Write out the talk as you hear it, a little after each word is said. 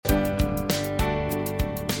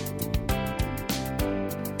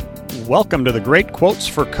Welcome to the Great Quotes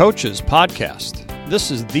for Coaches podcast.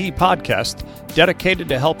 This is the podcast dedicated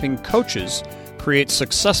to helping coaches create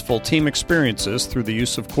successful team experiences through the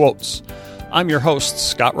use of quotes. I'm your host,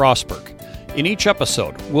 Scott Rosberg. In each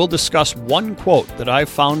episode, we'll discuss one quote that I've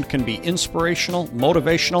found can be inspirational,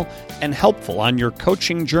 motivational, and helpful on your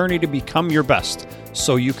coaching journey to become your best,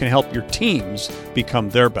 so you can help your teams become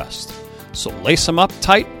their best. So lace them up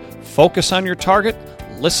tight, focus on your target,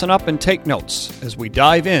 listen up and take notes as we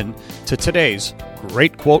dive in to today's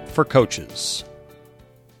Great Quote for Coaches.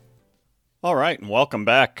 All right, and welcome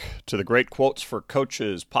back to the Great Quotes for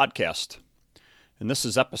Coaches podcast. And this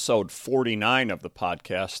is episode 49 of the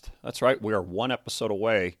podcast. That's right, we are one episode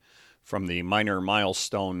away from the minor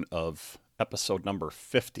milestone of episode number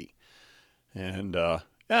 50. And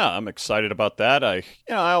I'm excited about that. I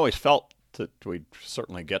always felt that we'd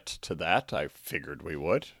certainly get to that. I figured we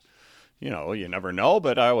would. You never know,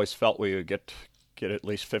 but I always felt we would get at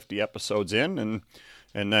least 50 episodes in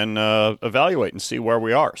and then evaluate and see where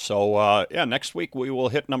we are. So, next week we will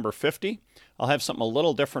hit number 50. I'll have something a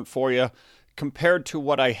little different for you compared to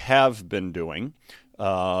what I have been doing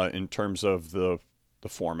in terms of the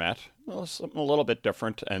format. Well, something a little bit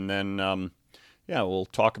different, and then, we'll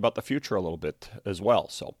talk about the future a little bit as well.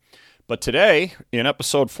 But today, in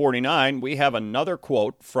episode 49, we have another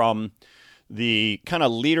quote from the kind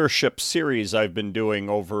of leadership series I've been doing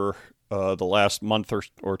over the last month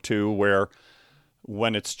or two, where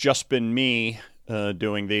when it's just been me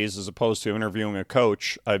doing these as opposed to interviewing a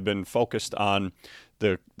coach, I've been focused on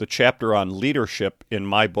the chapter on leadership in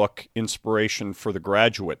my book, Inspiration for the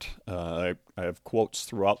Graduate. I have quotes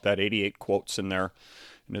throughout that, 88 quotes in there,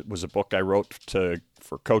 and it was a book I wrote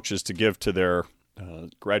for coaches to give to their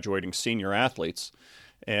graduating senior athletes,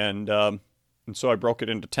 and so I broke it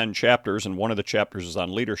into 10 chapters, and one of the chapters is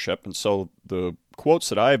on leadership. And so the quotes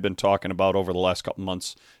that I've been talking about over the last couple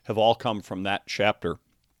months have all come from that chapter.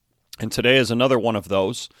 And today is another one of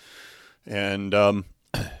those. And I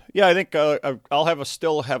think I'll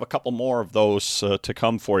still have a couple more of those to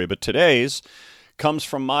come for you. But today's comes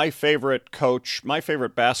from my favorite coach, my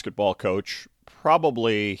favorite basketball coach,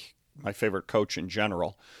 probably my favorite coach in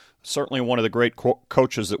general. Certainly one of the great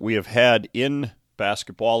coaches that we have had in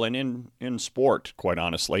basketball and in sport, quite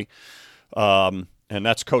honestly. And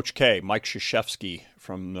that's Coach K, Mike Krzyzewski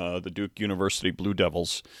from the Duke University Blue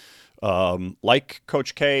Devils. Like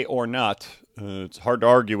Coach K or not, it's hard to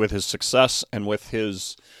argue with his success and with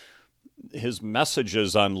his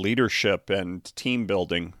messages on leadership and team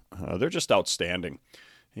building. They're just outstanding.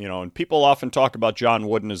 And people often talk about John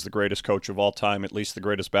Wooden as the greatest coach of all time, at least the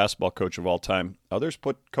greatest basketball coach of all time. Others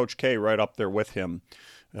put Coach K right up there with him.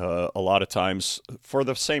 A lot of times for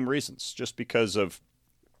the same reasons, just because of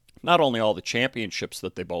not only all the championships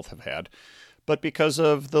that they both have had, but because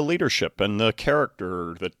of the leadership and the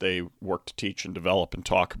character that they work to teach and develop and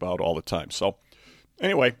talk about all the time. So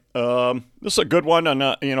anyway, this is a good one. And,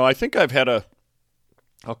 I think I've had a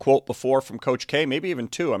quote before from Coach K, maybe even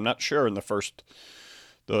two. I'm not sure in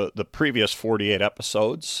the previous 48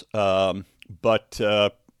 episodes, but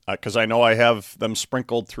because I know I have them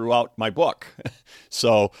sprinkled throughout my book.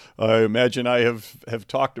 So I imagine I have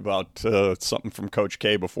talked about something from Coach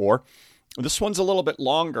K before. This one's a little bit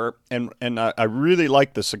longer, and I really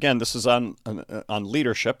like this. Again, this is on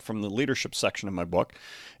leadership, from the leadership section of my book.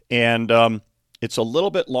 And it's a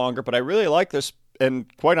little bit longer, but I really like this. And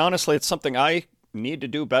quite honestly, it's something I need to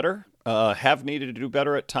do better, have needed to do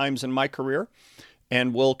better at times in my career,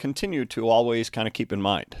 and will continue to always kind of keep in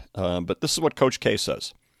mind. But this is what Coach K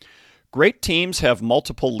says. Great teams have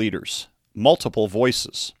multiple leaders, multiple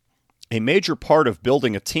voices. A major part of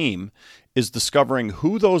building a team is discovering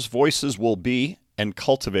who those voices will be and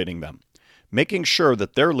cultivating them, making sure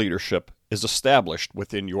that their leadership is established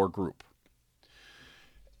within your group.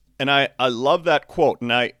 And I love that quote.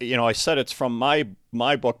 And I said it's from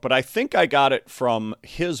my book, but I think I got it from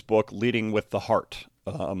his book, Leading with the Heart.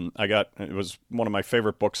 It was one of my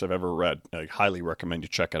favorite books I've ever read. I highly recommend you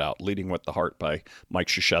check it out, Leading with the Heart by Mike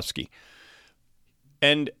Krzyzewski.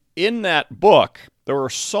 And in that book, there were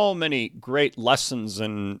so many great lessons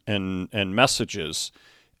and messages.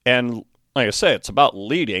 And like I say, it's about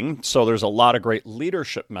leading, so there's a lot of great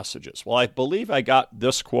leadership messages. Well, I believe I got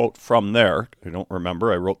this quote from there. I don't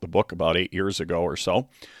remember. I wrote the book about 8 years ago or so.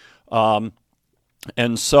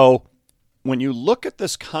 And so when you look at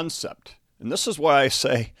this concept, and this is why I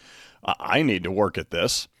say I need to work at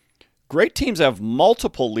this. Great teams have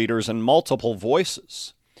multiple leaders and multiple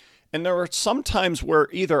voices. And there are some times where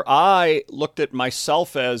either I looked at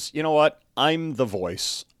myself as, I'm the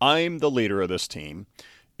voice, I'm the leader of this team,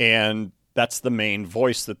 and that's the main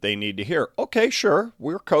voice that they need to hear. Okay, sure,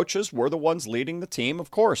 we're coaches, we're the ones leading the team.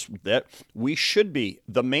 Of course, that we should be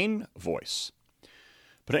the main voice.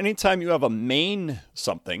 But anytime you have a main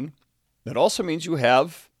something, that also means you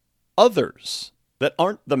have others that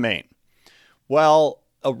aren't the main. Well,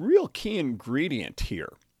 a real key ingredient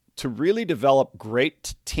here to really develop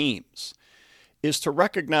great teams is to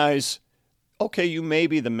recognize, okay, you may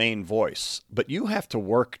be the main voice, but you have to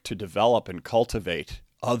work to develop and cultivate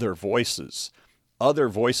other voices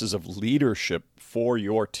of leadership for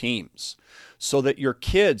your teams, so that your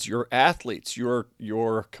kids, your athletes,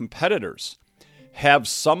 your competitors have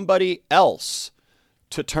somebody else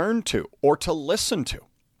to turn to or to listen to.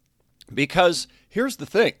 Because here's the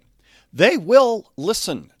thing, they will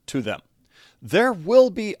listen to them. There will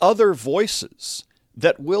be other voices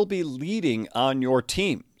that will be leading on your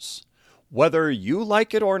teams, whether you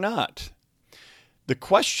like it or not. The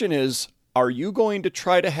question is, are you going to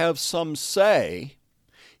try to have some say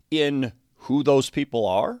in who those people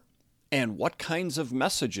are and what kinds of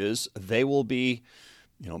messages they will be,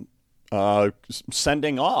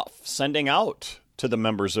 sending out to the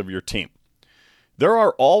members of your team? There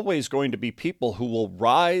are always going to be people who will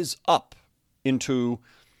rise up into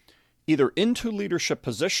leadership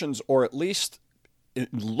positions, or at least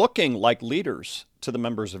looking like leaders to the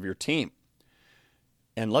members of your team.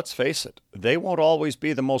 And let's face it, they won't always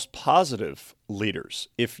be the most positive leaders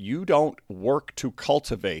if you don't work to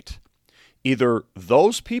cultivate either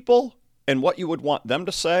those people and what you would want them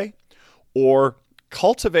to say, or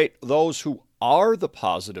cultivate those who are the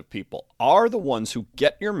positive people, are the ones who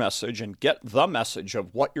get your message and get the message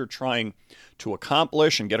of what you're trying to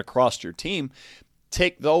accomplish and get across to your team.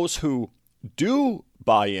 Take those who do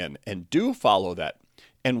buy in and do follow that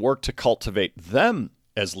and work to cultivate them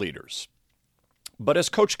as leaders. But as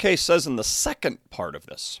Coach K says in the second part of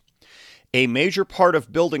this, a major part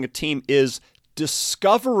of building a team is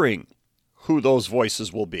discovering who those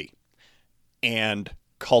voices will be and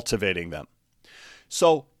cultivating them.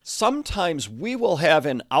 So sometimes we will have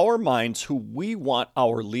in our minds who we want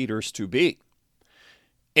our leaders to be.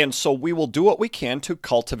 And so we will do what we can to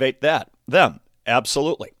cultivate them.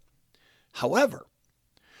 Absolutely. However,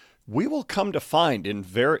 we will come to find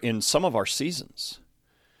in some of our seasons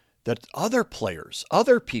that other players,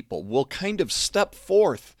 other people will kind of step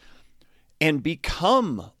forth and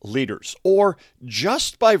become leaders, or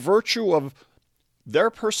just by virtue of their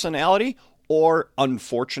personality or,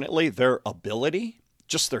 unfortunately, their ability,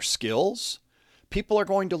 just their skills, people are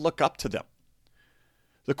going to look up to them.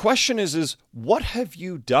 The question is what have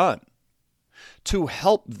you done to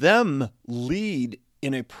help them lead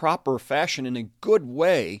in a proper fashion, in a good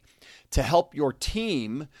way, to help your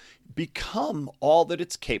team become all that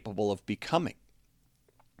it's capable of becoming?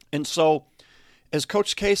 And so, as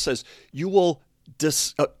Coach K says, you will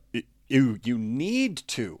you need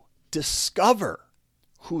to discover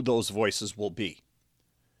who those voices will be.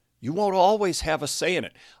 You won't always have a say in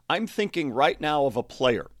it. I'm thinking right now of a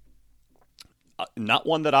player, not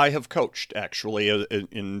one that I have coached, actually,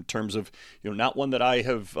 in terms of, not one that I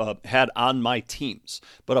have had on my teams,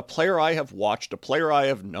 but a player I have watched, a player I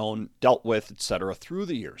have known, dealt with, etc., through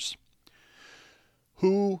the years,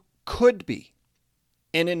 who could be,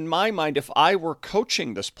 and in my mind, if I were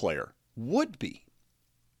coaching this player, would be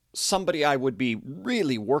somebody I would be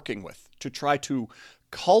really working with to try to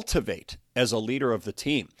cultivate as a leader of the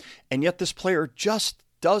team. And yet this player just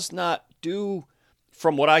does not do,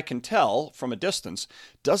 from what I can tell from a distance,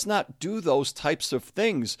 does not do those types of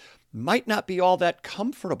things, might not be all that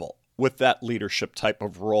comfortable with that leadership type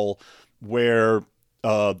of role where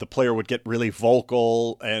the player would get really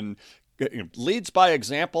vocal and leads by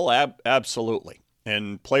example. Absolutely.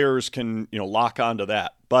 And players can, lock onto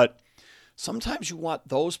that. But sometimes you want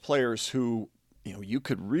those players who, you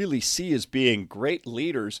could really see as being great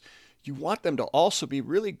leaders. You want them to also be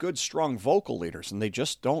really good, strong vocal leaders, and they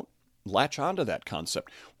just don't latch onto that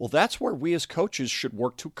concept. Well, that's where we as coaches should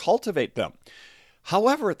work to cultivate them.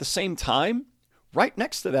 However, at the same time, right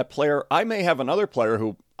next to that player, I may have another player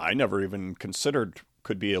who I never even considered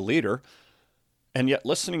could be a leader, and yet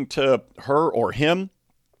listening to her or him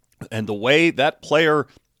and the way that player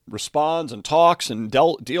responds and talks and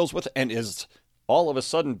deals with and is all of a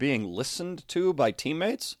sudden being listened to by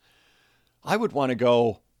teammates, I would want to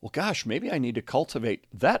go, well, gosh, maybe I need to cultivate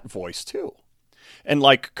that voice too. And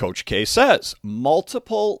like Coach K says,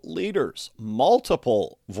 multiple leaders,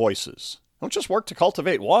 multiple voices. Don't just work to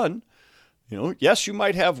cultivate one. Yes, you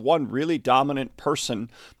might have one really dominant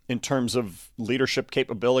person in terms of leadership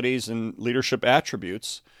capabilities and leadership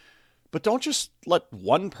attributes, but don't just let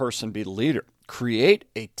one person be the leader. Create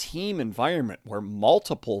a team environment where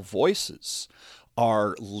multiple voices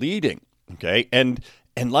are leading Okay. And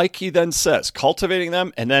like he then says, cultivating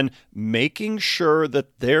them and then making sure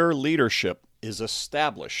that their leadership is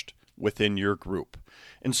established within your group.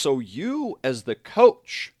 And so you as the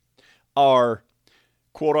coach are,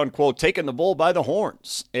 quote unquote, taking the bull by the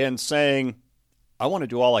horns and saying, I want to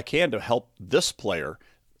do all I can to help this player,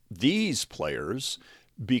 these players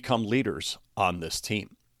become leaders on this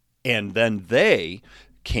team. And then they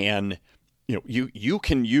can, you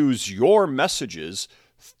can use your messages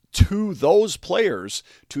to those players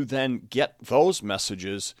to then get those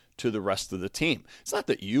messages to the rest of the team. It's not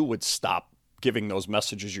that you would stop giving those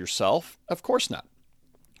messages yourself. Of course not.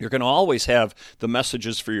 You're going to always have the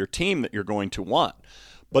messages for your team that you're going to want.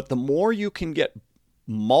 But the more you can get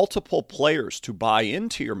multiple players to buy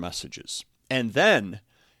into your messages and then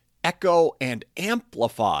echo and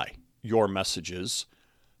amplify your messages,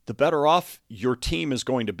 the better off your team is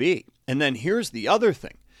going to be. And then here's the other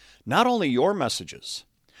thing. Not only your messages,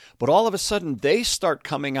 but all of a sudden they start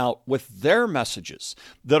coming out with their messages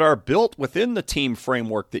that are built within the team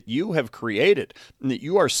framework that you have created and that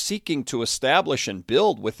you are seeking to establish and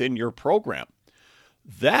build within your program.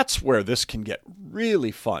 That's where this can get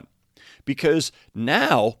really fun, because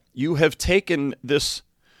now you have taken this,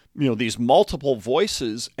 these multiple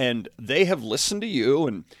voices and they have listened to you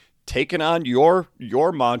and taken on your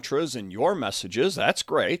mantras and your messages. That's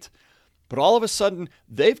great. But all of a sudden,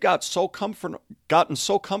 they've gotten so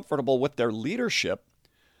comfortable with their leadership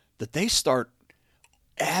that they start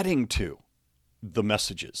adding to the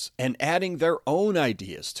messages and adding their own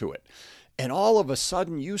ideas to it. And all of a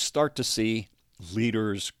sudden, you start to see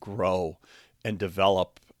leaders grow and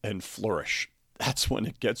develop and flourish. That's when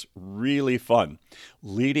it gets really fun,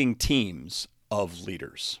 leading teams of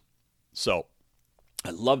leaders. So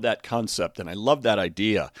I love that concept, and I love that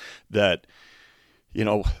idea that,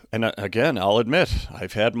 and again, I'll admit,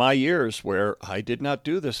 I've had my years where I did not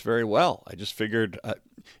do this very well. I just figured,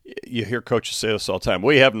 you hear coaches say this all the time,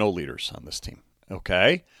 we have no leaders on this team.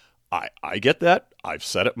 Okay, I get that. I've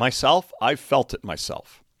said it myself. I've felt it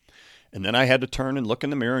myself. And then I had to turn and look in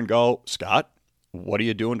the mirror and go, Scott, what are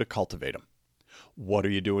you doing to cultivate them? What are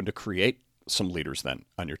you doing to create some leaders then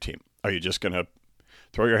on your team? Are you just going to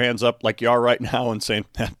throw your hands up like you are right now and saying,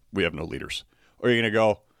 we have no leaders? Or are you going to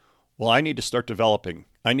go, well, I need to start developing.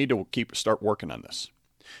 I need to start working on this.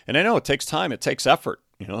 And I know it takes time. It takes effort.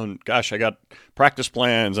 And gosh, I got practice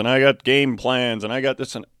plans and I got game plans and I got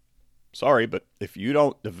this. And sorry, but if you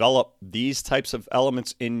don't develop these types of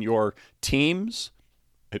elements in your teams,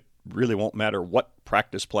 it really won't matter what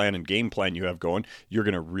practice plan and game plan you have going. You're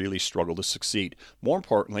going to really struggle to succeed. More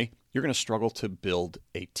importantly, you're going to struggle to build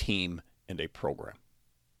a team and a program.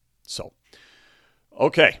 So,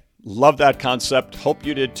 okay. Love that concept. Hope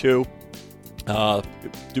you did too.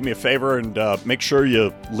 Do me a favor and make sure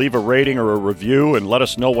you leave a rating or a review and let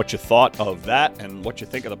us know what you thought of that and what you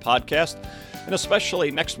think of the podcast. And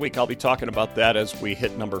especially next week, I'll be talking about that as we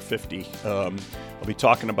hit number 50. I'll be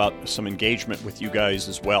talking about some engagement with you guys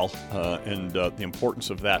as well and the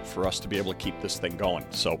importance of that for us to be able to keep this thing going.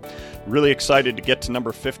 So really excited to get to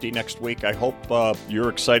number 50 next week. I hope you're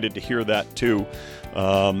excited to hear that too.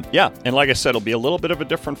 And like I said, it'll be a little bit of a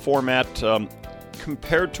different format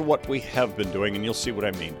compared to what we have been doing, and you'll see what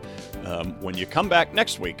I mean when you come back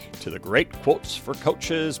next week to the Great Quotes for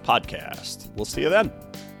Coaches podcast. We'll see you then.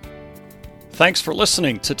 Thanks for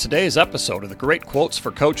listening to today's episode of the Great Quotes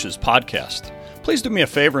for Coaches podcast. Please do me a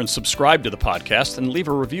favor and subscribe to the podcast and leave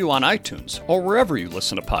a review on iTunes or wherever you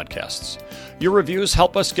listen to podcasts. Your reviews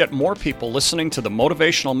help us get more people listening to the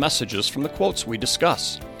motivational messages from the quotes we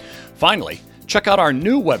discuss. Finally, check out our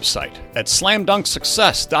new website at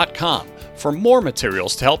slamdunksuccess.com for more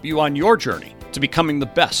materials to help you on your journey to becoming the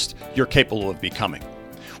best you're capable of becoming.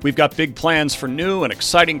 We've got big plans for new and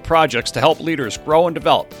exciting projects to help leaders grow and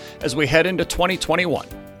develop as we head into 2021.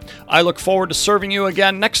 I look forward to serving you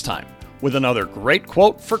again next time with another great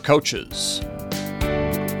quote for coaches.